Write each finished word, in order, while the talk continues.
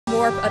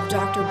warp of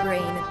Dr.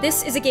 Brain.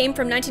 This is a game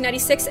from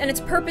 1996, and its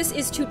purpose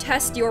is to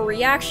test your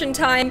reaction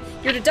time,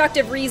 your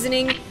deductive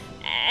reasoning,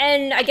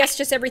 and I guess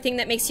just everything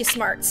that makes you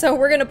smart. So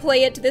we're gonna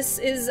play it. This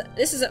is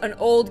an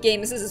old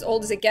game. This is as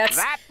old as it gets.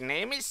 That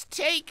name is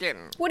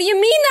taken. What do you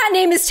mean that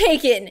name is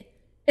taken?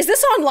 Is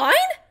this online?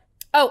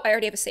 Oh, I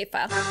already have a save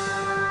file.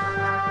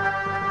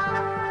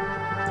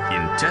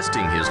 In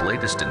testing his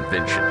latest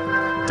invention,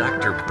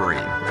 Dr.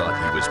 Brain thought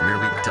he was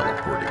merely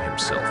teleporting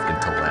himself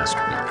into last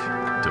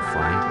week to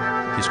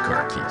find his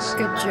car keys.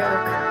 Good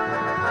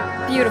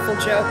joke. Beautiful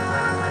joke.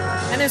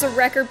 And there's a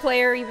record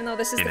player, even though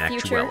this is the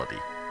future. In actuality,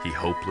 he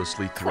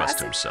hopelessly thrust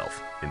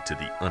himself into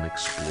the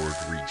unexplored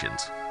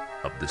regions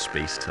of the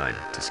space-time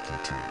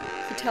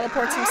discontinuum. He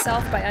teleports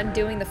himself by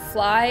undoing the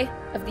fly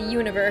of the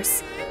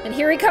universe. And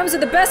here he comes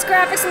with the best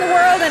graphics in the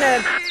world and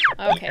a...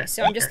 Okay,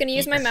 so I'm just gonna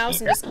use my mouse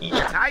and just...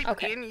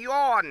 Type in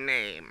your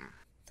name.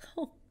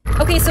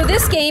 Okay, so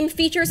this game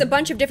features a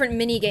bunch of different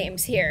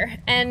mini-games here.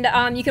 And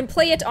you can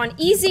play it on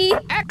easy.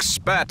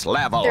 Expert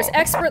level. There's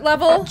expert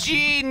level.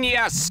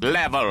 Genius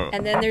level.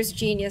 And then there's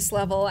genius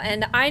level.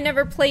 And I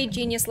never played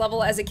genius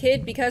level as a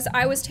kid because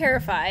I was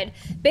terrified.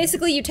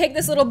 Basically, you take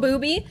this little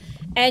booby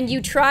and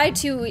you try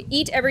to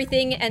eat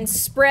everything and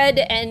spread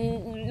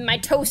and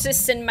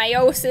mitosis and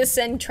meiosis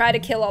and try to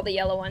kill all the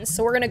yellow ones.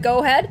 So we're gonna go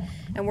ahead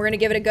and we're gonna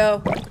give it a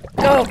go.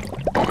 Go!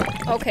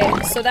 Okay,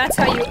 so that's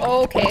how you...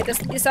 Okay,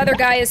 this other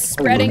guy is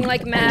spreading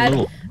like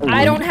mad.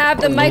 I don't have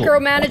the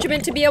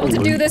micromanagement to be able to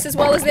do this as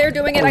well as they're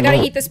doing it. I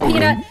gotta eat this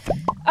peanut.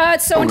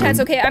 It's so intense.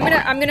 Okay, I'm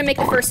gonna make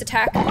the first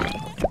attack.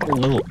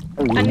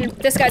 And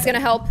this guy's gonna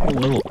help.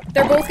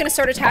 They're both gonna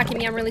start attacking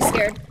me. I'm really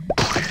scared.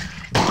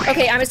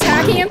 Okay, I'm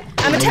attacking him.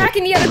 I'm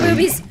attacking the other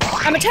boobies.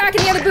 I'm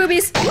attacking the other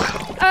boobies.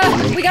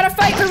 We gotta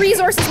fight for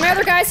resources. My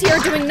other guys here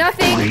are doing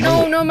nothing.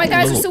 No, my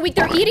guys are so weak,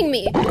 they're eating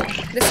me.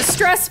 This is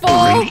stressful.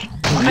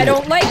 I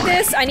don't like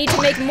this. I need to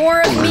make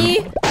more of me.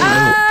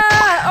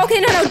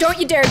 Okay, no, don't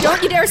you dare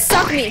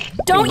suck me.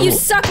 Don't you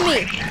suck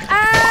me.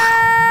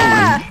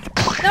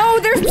 No,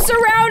 they're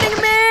surrounding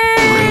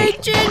me.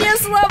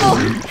 Genius level.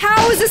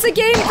 How is this a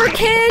game for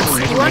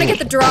kids? You wanna get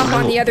the drop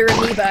on the other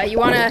amoeba. You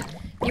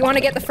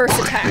wanna get the first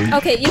attack.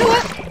 Okay, you know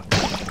what?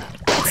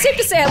 It's safe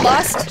to say I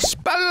lost.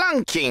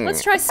 Spelunking.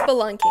 Let's try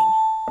spelunking.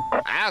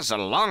 As a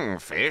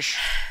lungfish,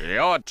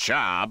 your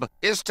job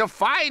is to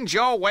find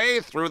your way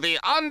through the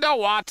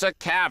underwater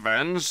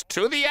caverns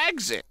to the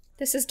exit.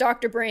 This is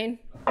Dr. Brain.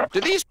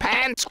 Do these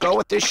pants go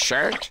with this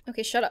shirt?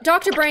 Okay, shut up.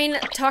 Dr. Brain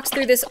talks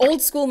through this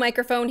old school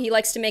microphone. He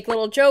likes to make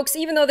little jokes,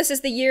 even though this is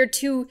the year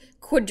 2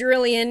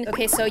 quadrillion.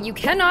 Okay, so you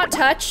cannot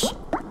touch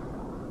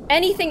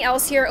anything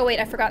else here. Oh wait,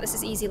 I forgot this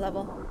is easy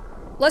level.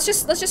 Let's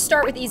just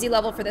start with easy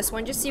level for this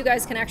one, just so you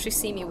guys can actually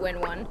see me win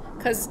one.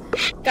 Cause,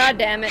 god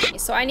damn it.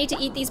 So I need to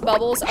eat these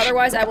bubbles,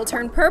 otherwise I will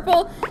turn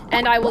purple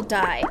and I will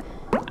die.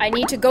 I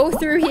need to go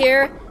through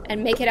here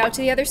and make it out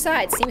to the other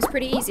side. Seems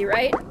pretty easy,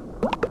 right?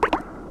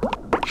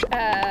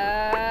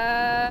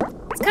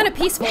 It's kind of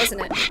peaceful, isn't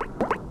it?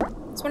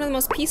 It's one of the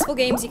most peaceful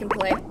games you can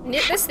play.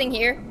 This thing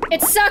here,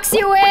 it sucks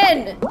you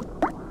in!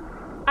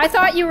 I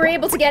thought you were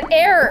able to get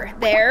air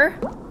there,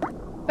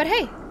 but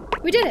hey,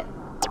 we did it.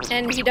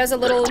 And he does a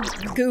little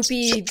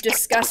goopy,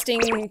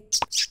 disgusting,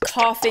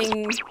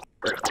 coughing,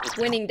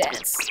 winning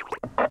dance.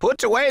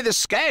 Put away the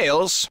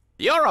scales.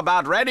 You're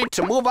about ready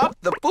to move up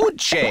the food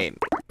chain.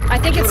 I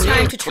think it's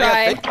time to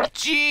try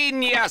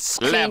genius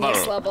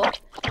level.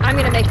 I'm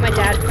gonna make my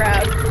dad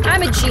proud.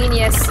 I'm a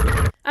genius.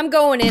 I'm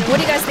going in. What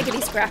do you guys think of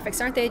these graphics?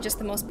 Aren't they just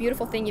the most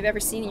beautiful thing you've ever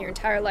seen in your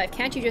entire life?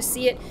 Can't you just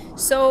see it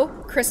so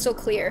crystal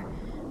clear?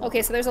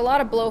 Okay, so there's a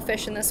lot of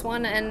blowfish in this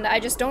one, and I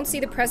just don't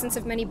see the presence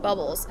of many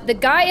bubbles. The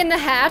guy in the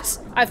hat,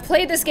 I've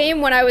played this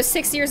game when I was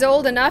 6 years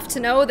old enough to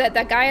know that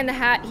that guy in the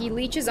hat, he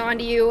leeches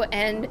onto you,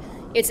 and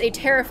it's a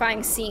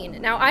terrifying scene.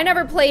 Now, I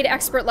never played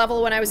expert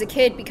level when I was a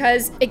kid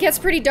because it gets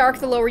pretty dark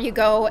the lower you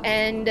go,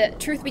 and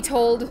truth be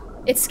told,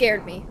 it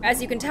scared me.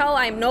 As you can tell,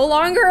 I'm no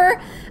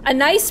longer a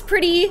nice,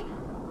 pretty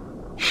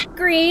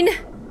green.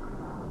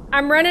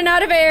 I'm running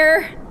out of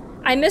air.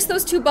 I missed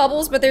those 2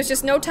 bubbles, but there's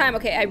just no time.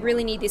 Okay, I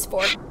really need these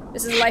 4.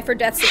 This is a life or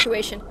death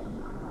situation.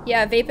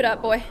 Yeah, vape it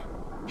up, boy.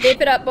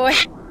 Vape it up, boy.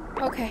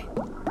 Okay.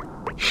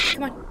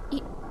 Come on,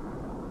 eat.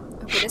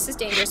 Okay, this is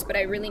dangerous, but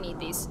I really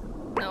need these.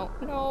 No.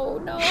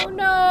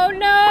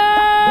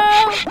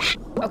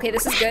 Okay,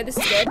 this is good, this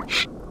is good.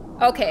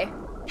 Okay.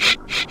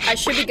 I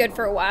should be good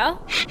for a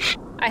while.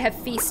 I have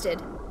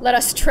feasted. Let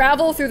us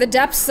travel through the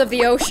depths of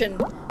the ocean.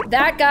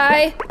 That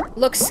guy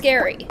looks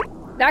scary.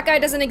 That guy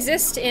doesn't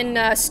exist in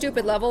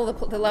stupid level,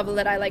 the level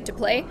that I like to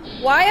play.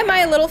 Why am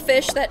I a little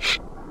fish that...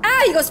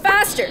 he goes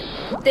faster!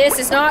 This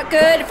is not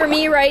good for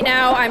me right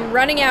now. I'm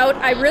running out.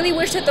 I really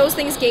wish that those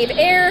things gave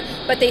air,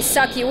 but they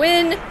suck you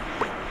in.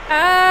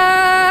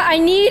 I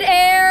need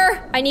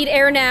air. I need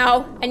air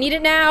now. I need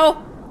it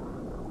now.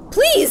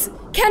 Please!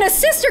 Can a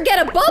sister get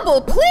a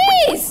bubble?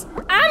 Please!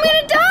 I'm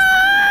gonna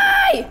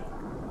die!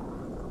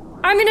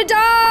 I'm gonna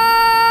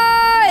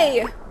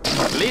die!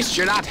 At least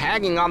you're not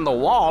hanging on the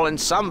wall in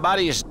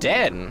somebody's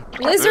den.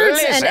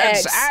 Lizards and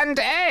eggs. And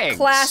eggs.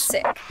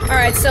 Classic.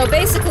 Alright, so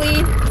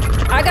basically,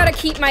 I gotta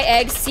keep my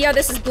eggs. See how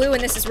this is blue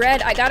and this is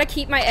red? I gotta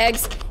keep my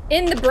eggs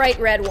in the bright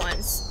red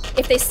ones.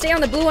 If they stay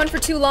on the blue one for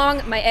too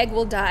long, my egg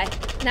will die.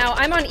 Now,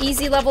 I'm on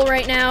easy level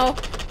right now.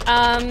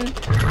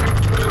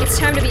 It's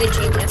time to be a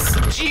genius.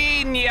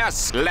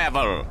 Genius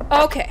level.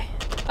 Okay.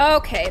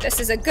 Okay, this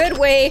is a good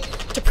way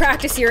to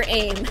practice your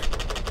aim.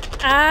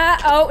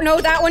 Oh,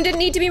 no, that one didn't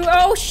need to be,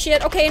 oh,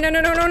 shit. Okay, no,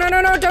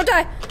 don't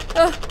die.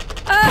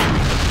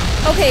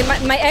 Okay,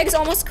 my egg's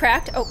almost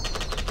cracked. Oh.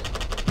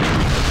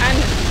 I'm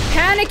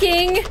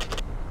panicking.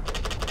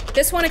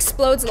 This one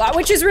explodes a lot,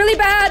 which is really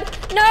bad.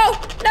 No.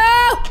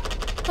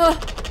 Oh,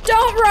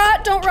 don't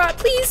rot,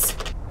 please.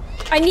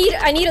 I need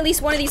at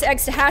least one of these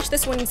eggs to hatch.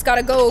 This one's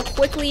gotta go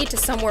quickly to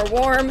somewhere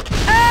warm.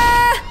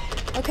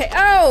 Okay,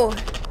 oh.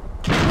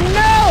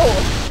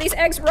 No! These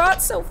eggs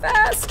rot so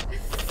fast.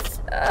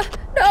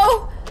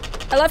 No!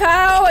 I love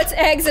how it's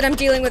eggs and I'm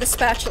dealing with a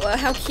spatula.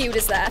 How cute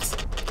is that?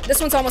 This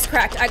one's almost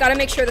cracked. I gotta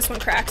make sure this one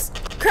cracks.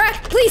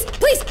 Crack! Please!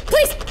 Please!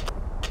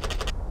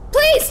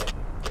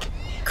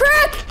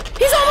 Crack!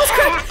 He's almost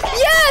cracked!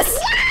 Yes!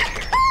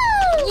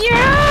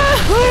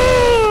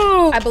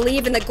 Yahoo! I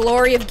believe in the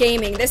glory of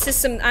gaming.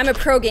 I'm a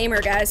pro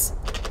gamer, guys.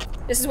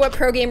 This is what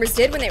pro gamers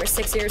did when they were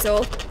 6 years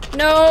old.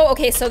 No,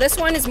 okay, so this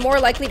one is more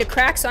likely to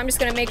crack, so I'm just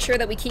gonna make sure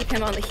that we keep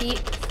him on the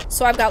heat,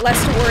 so I've got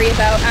less to worry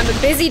about. I'm a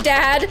busy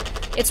dad.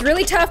 It's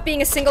really tough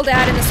being a single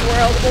dad in this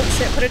world. Oh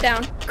shit, put it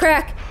down.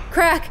 Crack,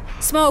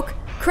 smoke,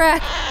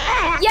 crack.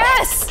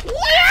 Yes!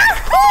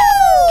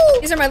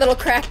 Yahoo! These are my little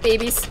crack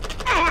babies.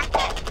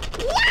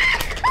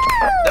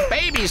 The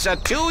babies are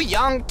too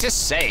young to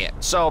say it,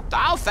 so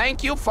I'll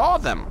thank you for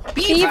them.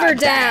 Beaver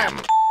Dam.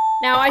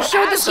 Now, I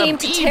showed this game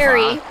to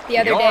Terry the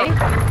other day,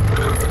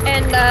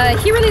 and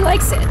he really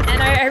likes it.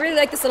 And I really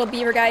like this little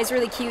beaver guy. He's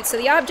really cute. So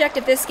the object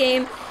of this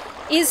game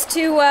is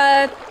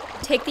to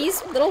take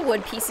these little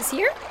wood pieces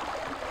here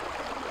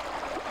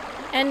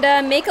and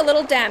make a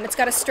little dam. It's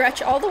got to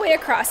stretch all the way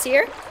across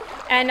here,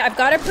 and I've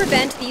got to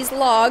prevent these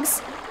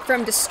logs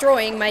from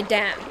destroying my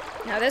dam.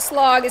 Now, this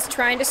log is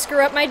trying to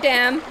screw up my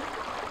dam.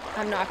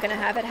 I'm not gonna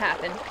have it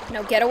happen.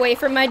 No, get away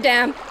from my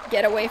dam.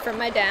 Get away from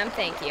my dam,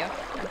 thank you.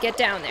 Now get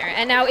down there.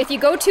 And now if you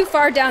go too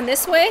far down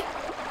this way,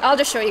 I'll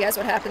just show you guys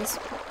what happens.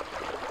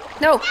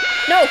 No,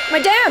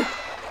 my dam!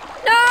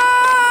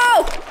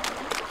 No!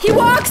 He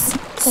walks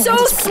so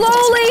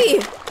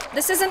slowly!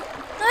 This isn't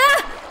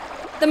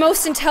the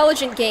most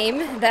intelligent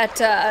game that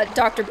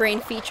Dr.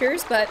 Brain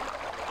features, but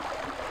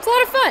it's a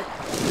lot of fun.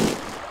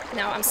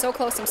 Now I'm so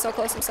close.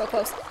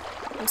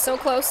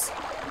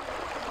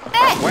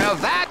 Well,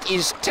 that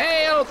is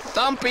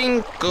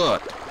tail-thumping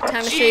good.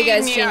 Time to show you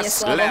guys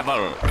genius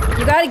level.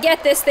 You gotta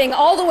get this thing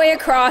all the way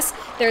across.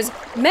 There's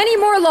many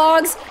more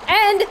logs,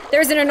 and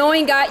there's an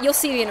annoying guy. You'll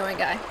see the annoying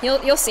guy.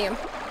 You'll see him.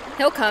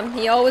 He'll come.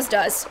 He always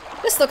does.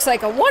 This looks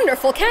like a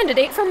wonderful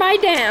candidate for my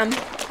dam.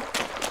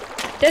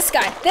 This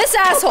guy. This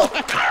asshole.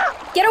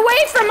 Get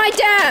away from my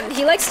dam.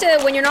 He likes to,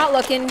 when you're not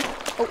looking...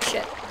 Oh,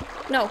 shit.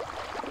 No.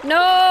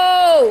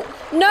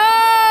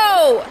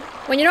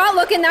 When you're not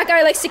looking, that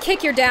guy likes to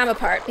kick your dam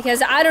apart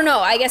because, I don't know,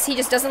 I guess he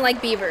just doesn't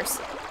like beavers.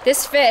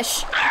 This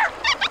fish,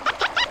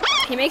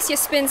 he makes you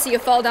spin so you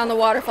fall down the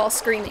waterfall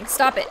screaming.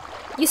 Stop it.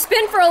 You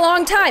spin for a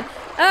long time.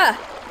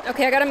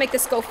 Okay, I gotta make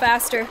this go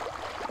faster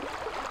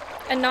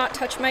and not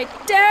touch my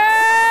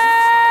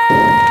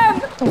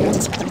dam.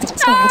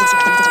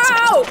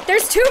 No!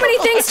 There's too many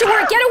things to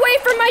work. Get away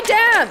from my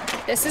dam.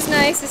 This is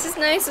nice. This is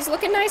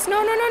looking nice. No.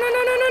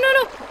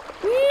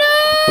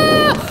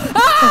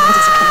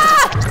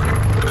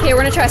 Okay,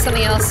 we're gonna try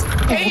something else.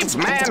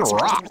 Caveman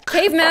Rock.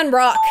 Caveman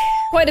Rock.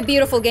 Quite a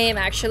beautiful game,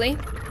 actually.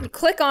 You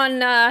click on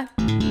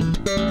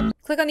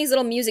these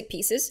little music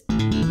pieces.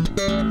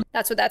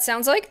 That's what that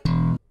sounds like.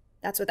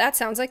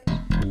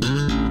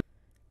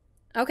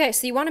 Okay,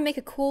 so you want to make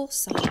a cool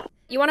song.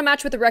 You want to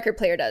match what the record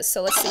player does,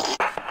 so let's see.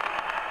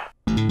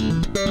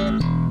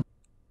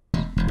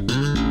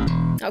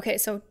 Okay,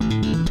 so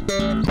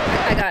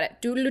I got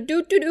it.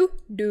 Do-do-do-do-do.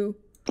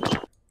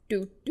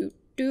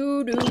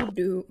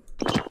 Do-do-do-do-do.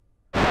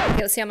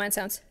 Okay, let's see how mine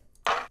sounds.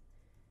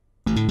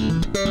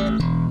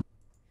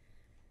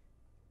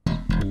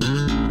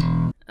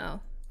 Oh,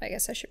 I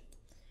guess I should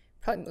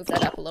probably move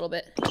that up a little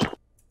bit.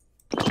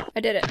 I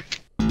did it.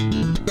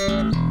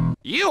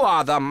 You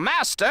are the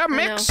master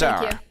mixer. I know,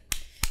 thank you.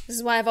 This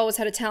is why I've always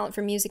had a talent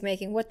for music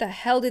making. What the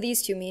hell do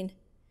these two mean?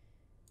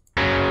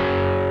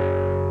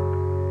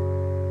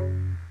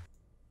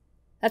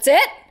 That's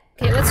it?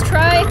 Okay, let's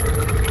try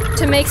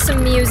to make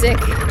some music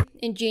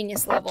in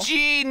Genius level.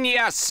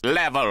 Genius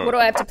level. What do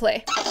I have to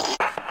play?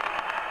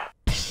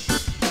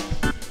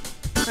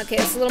 Okay,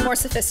 it's a little more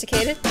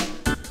sophisticated.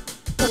 A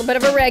little bit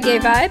of a reggae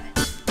vibe.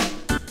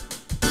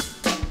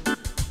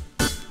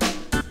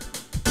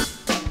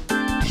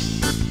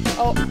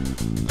 Oh.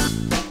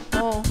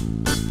 Oh.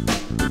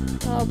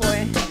 Oh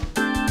boy.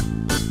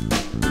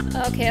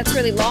 Okay, that's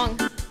really long.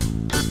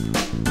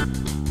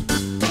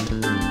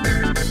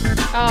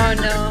 Oh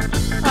no.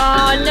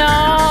 Oh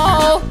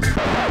no!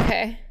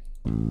 Okay.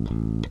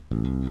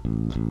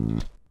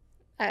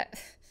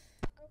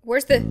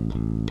 Where's the...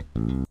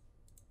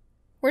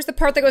 Where's the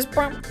part that goes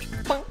bump,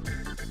 bump?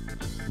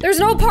 There's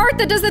no part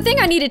that does the thing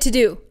I needed to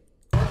do.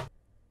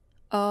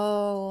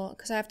 Oh,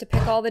 because I have to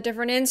pick all the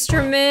different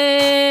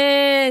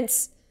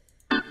instruments.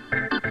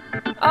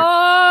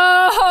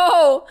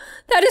 Oh,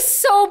 that is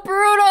so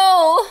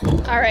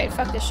brutal. All right,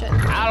 fuck this shit.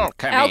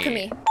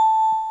 Alchemy.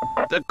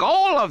 The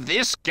goal of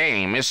this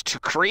game is to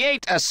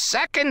create a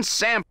second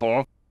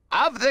sample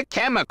of the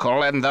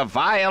chemical in the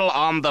vial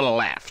on the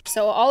left.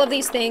 So all of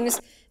these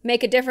things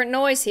make a different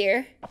noise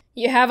here.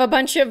 You have a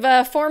bunch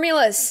of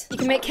formulas you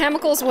can make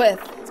chemicals with.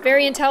 It's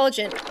very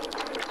intelligent.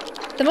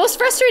 The most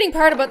frustrating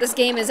part about this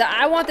game is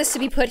I want this to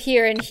be put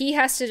here and he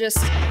has to just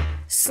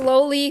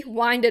slowly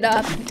wind it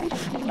up.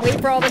 Wait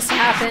for all this to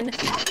happen.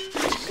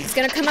 It's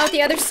gonna come out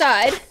the other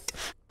side.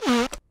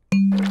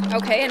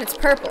 Okay, and it's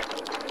purple.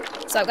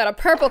 So I've got a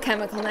purple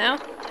chemical now.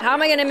 How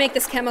am I gonna make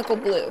this chemical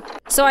blue?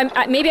 So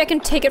maybe I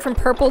can take it from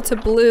purple to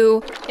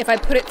blue if I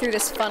put it through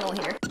this funnel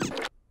here.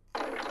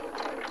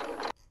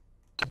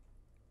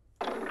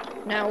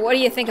 Now, what do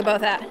you think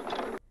about that?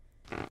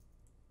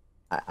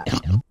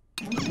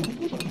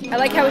 I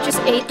like how it just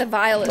ate the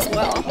vial as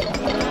well.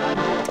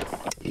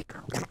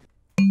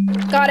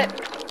 Got it.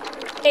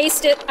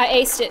 Aced it. I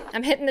aced it.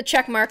 I'm hitting the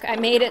check mark. I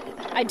made it.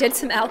 I did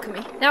some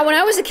alchemy. Now, when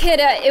I was a kid,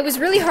 it was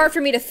really hard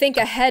for me to think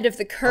ahead of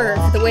the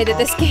curve the way that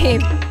this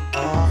game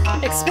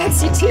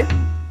expects you to.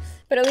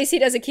 But at least he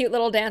does a cute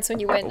little dance when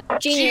you win.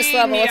 Genius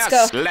level. Let's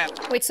go.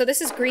 Wait, so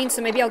this is green,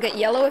 so maybe I'll get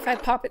yellow if I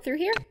pop it through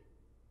here?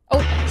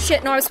 Oh,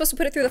 shit. No, I was supposed to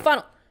put it through the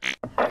funnel.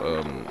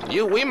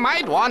 We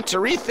might want to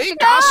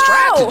rethink our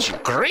strategy.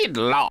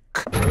 Gridlock.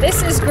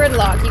 This is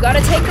gridlock. You gotta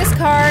take this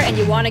car and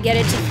you wanna get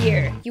it to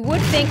here. You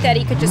would think that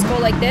he could just go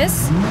like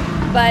this,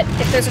 but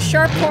if there's a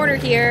sharp corner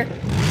here,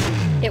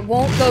 it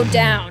won't go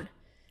down.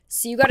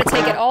 So you gotta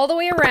take it all the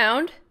way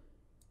around.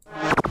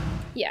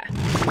 Yeah,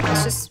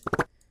 let's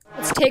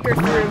take her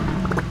through.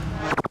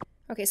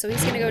 Okay, so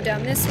he's gonna go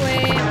down this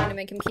way. I'm gonna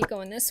make him keep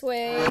going this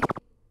way.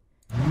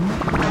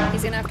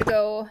 He's gonna have to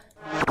go,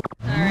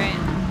 all right.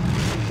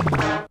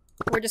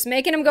 We're just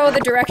making him go the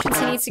directions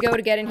he needs to go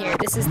to get in here.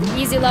 This is the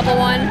easy level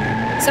one.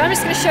 So I'm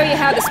just gonna show you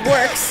how this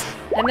works,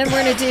 and then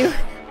we're gonna do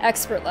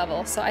expert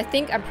level. So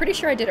I'm pretty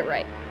sure I did it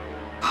right.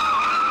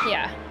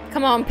 Yeah,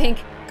 come on, Pink.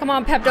 Come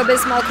on,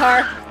 Pepto-Bismol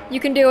car.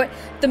 You can do it.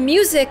 The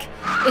music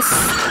is,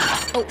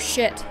 oh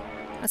shit.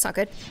 That's not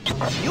good.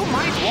 You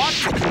might want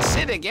to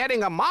consider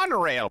getting a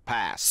monorail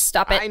pass.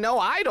 Stop it. I know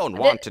I don't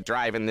want to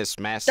drive in this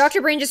mess.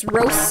 Dr. Brain just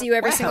roasts you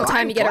every single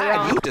time you get it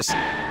wrong.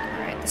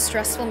 Alright, the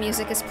stressful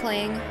music is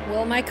playing.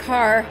 Will my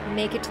car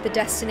make it to the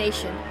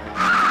destination?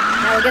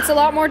 Now it gets a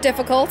lot more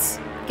difficult.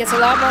 It gets a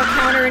lot more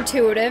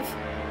counterintuitive.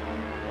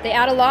 They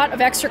add a lot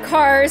of extra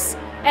cars,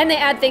 and they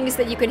add things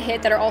that you can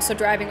hit that are also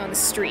driving on the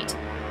street.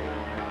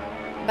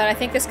 But I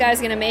think this guy's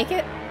gonna make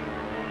it.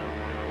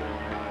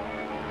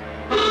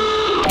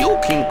 You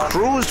can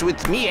cruise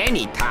with me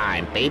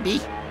anytime,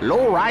 baby.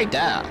 Low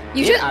rider.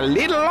 Get a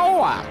little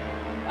lower.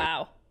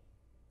 Wow.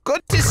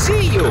 Good to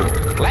see you.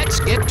 Let's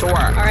get to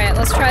work. All right,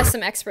 let's try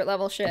some expert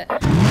level shit.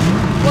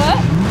 Well,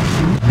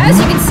 as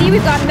you can see,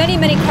 we've got many,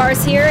 many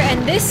cars here,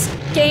 and this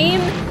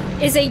game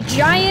is a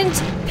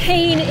giant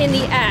pain in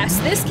the ass.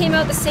 This came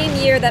out the same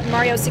year that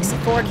Mario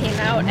 64 came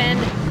out, and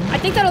I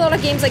think that a lot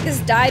of games like this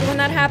died when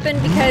that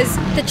happened because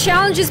the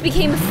challenges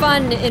became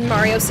fun in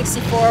Mario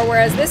 64,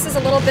 whereas this is a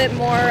little bit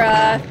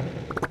more,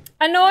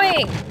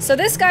 annoying. So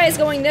this guy is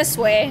going this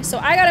way, so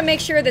I gotta make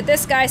sure that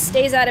this guy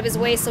stays out of his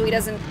way so he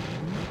doesn't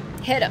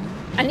hit him.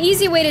 An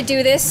easy way to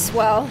do this,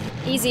 well,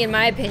 easy in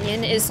my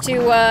opinion, is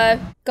to,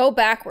 go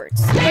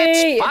backwards.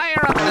 Let's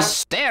fire up the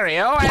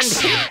stereo and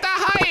hit the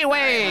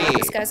highway!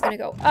 This guy's gonna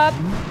go up.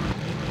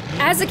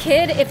 As a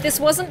kid, if this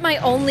wasn't my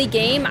only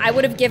game, I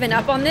would have given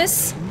up on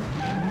this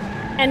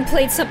and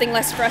played something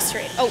less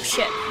frustrating. Oh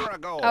shit.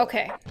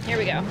 Okay, here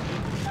we go.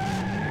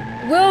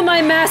 Will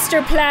my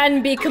master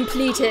plan be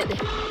completed?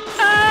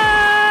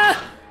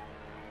 Ah!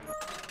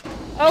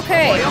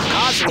 Okay. Boy, you're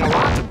causing a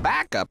lot of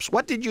backups.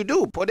 What did you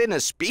do? Put in a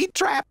speed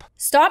trap?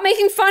 Stop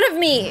making fun of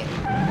me!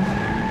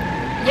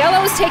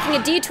 Yellow is taking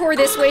a detour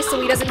this way so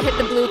he doesn't hit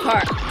the blue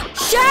car.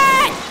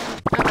 Shit!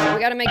 Okay, we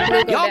gotta make blue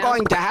go down. You're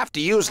going to have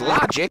to use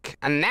logic,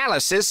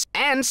 analysis,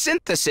 and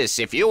synthesis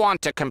if you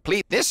want to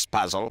complete this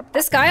puzzle.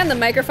 This guy on the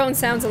microphone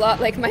sounds a lot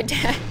like my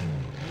dad.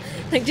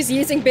 Like just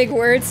using big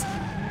words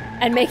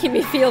and making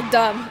me feel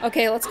dumb.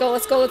 Okay, let's go,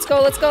 let's go, let's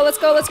go, let's go, let's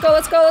go, let's go,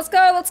 let's go, let's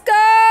go, let's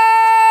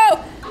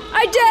go!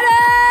 I did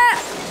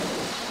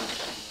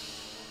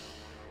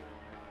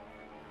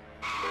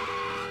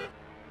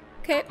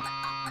it! Okay.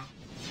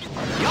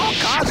 You're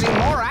causing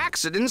more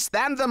accidents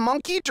than the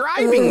monkey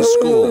driving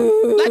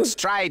school. Let's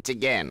try it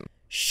again.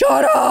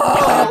 Shut up!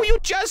 Oh, you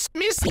just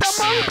missed the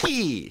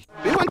monkey.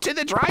 We went to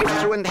the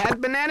drive-thru and had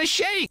banana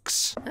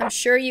shakes. I'm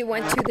sure you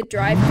went to the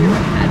drive-thru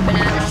and had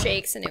banana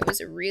shakes and it was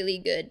a really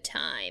good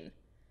time.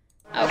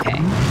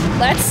 Okay,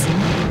 let's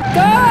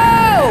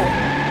go!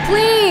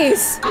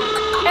 Please!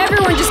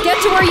 Everyone just get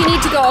to where you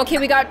need to go. Okay,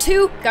 we got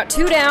two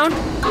down.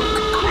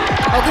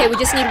 Okay, we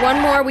just need one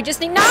more. We just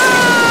need,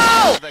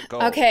 no!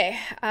 Okay,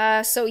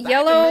 so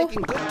yellow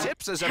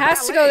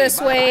has to go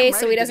this way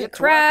so he doesn't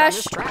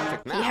crash.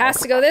 He has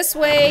to go this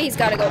way. He's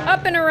got to go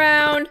up and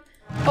around.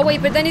 Oh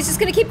wait, but then he's just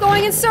gonna keep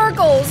going in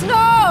circles.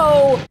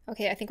 No!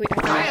 Okay, I think we got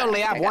it. I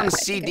only have one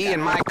CD in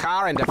my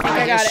car, and if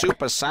I hear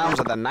super sounds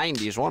of the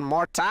 90s one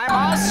more time,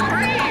 I'll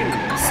scream!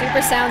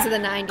 Super sounds of the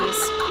 90s.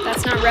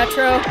 That's not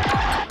retro.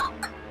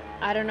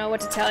 I don't know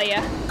what to tell you.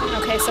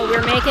 Okay, so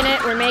we're making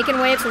it. We're making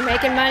waves. We're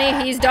making money.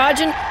 He's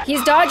dodging, and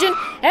he's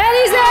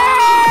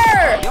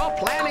there! Your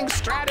planning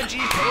strategy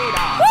paid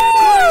off.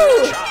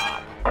 Woo! Good job.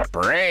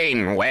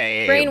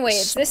 Brainwaves.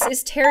 Brainwaves. This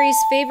is Terry's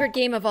favorite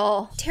game of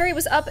all. Terry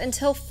was up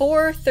until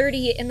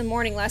 4:30 in the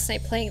morning last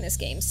night playing this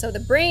game. So the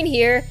brain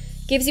here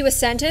gives you a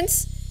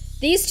sentence.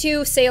 These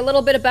two say a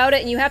little bit about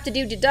it, and you have to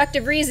do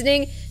deductive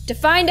reasoning to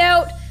find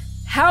out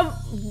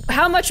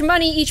how much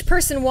money each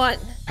person won.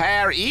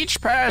 Pair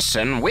each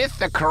person with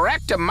the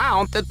correct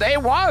amount that they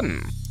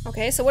won.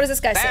 Okay, so what does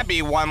this guy say?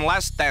 Debbie won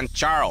less than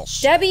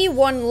Charles. Debbie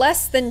won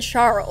less than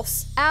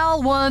Charles.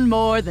 Al won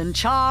more than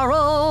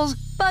Charles,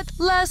 but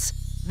less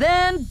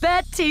than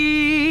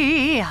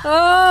Betty.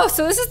 Oh,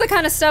 so this is the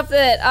kind of stuff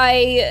that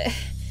I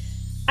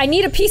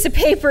need a piece of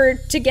paper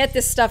to get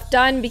this stuff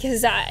done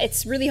because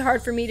it's really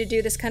hard for me to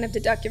do this kind of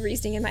deductive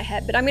reasoning in my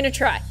head, but I'm gonna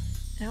try.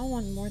 Al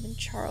won more than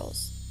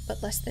Charles,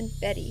 but less than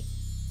Betty.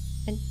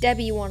 And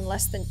Debbie won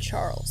less than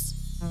Charles.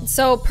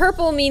 So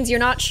purple means you're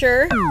not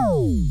sure.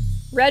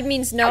 Red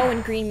means no,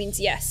 and green means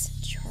yes.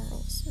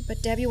 Charles.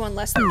 But Debbie won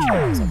less than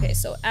Charles. Okay,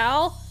 so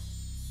Al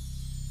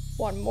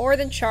won more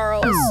than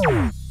Charles.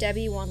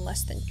 Debbie won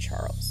less than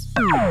Charles.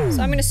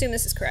 So I'm gonna assume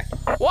this is correct.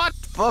 What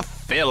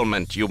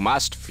fulfillment you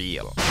must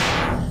feel.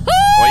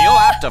 Well, you'll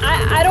have to...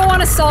 I don't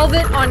want to solve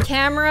it on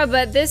camera,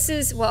 but this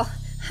is, well,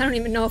 I don't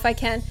even know if I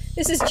can.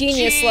 This is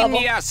genius level.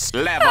 Genius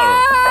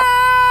level.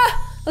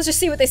 Let's just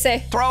see what they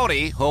say.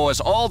 Throaty, who is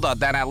older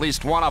than at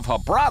least one of her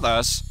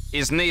brothers,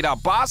 is neither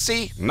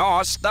bossy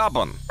nor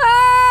stubborn.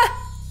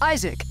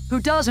 Isaac,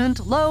 who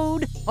doesn't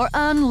load or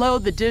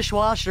unload the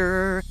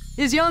dishwasher,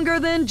 is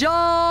younger than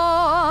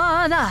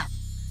John.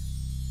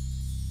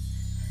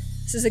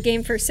 This is a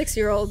game for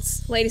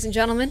 6-year-olds, ladies and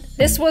gentlemen.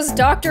 This was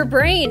Dr.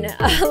 Brain.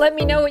 Let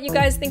me know what you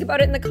guys think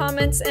about it in the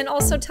comments, and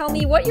also tell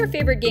me what your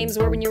favorite games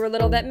were when you were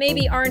little that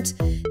maybe aren't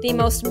the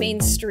most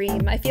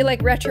mainstream. I feel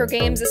like retro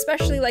games,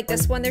 especially like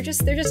this one, they're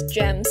just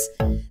gems.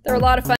 They're a lot of fun.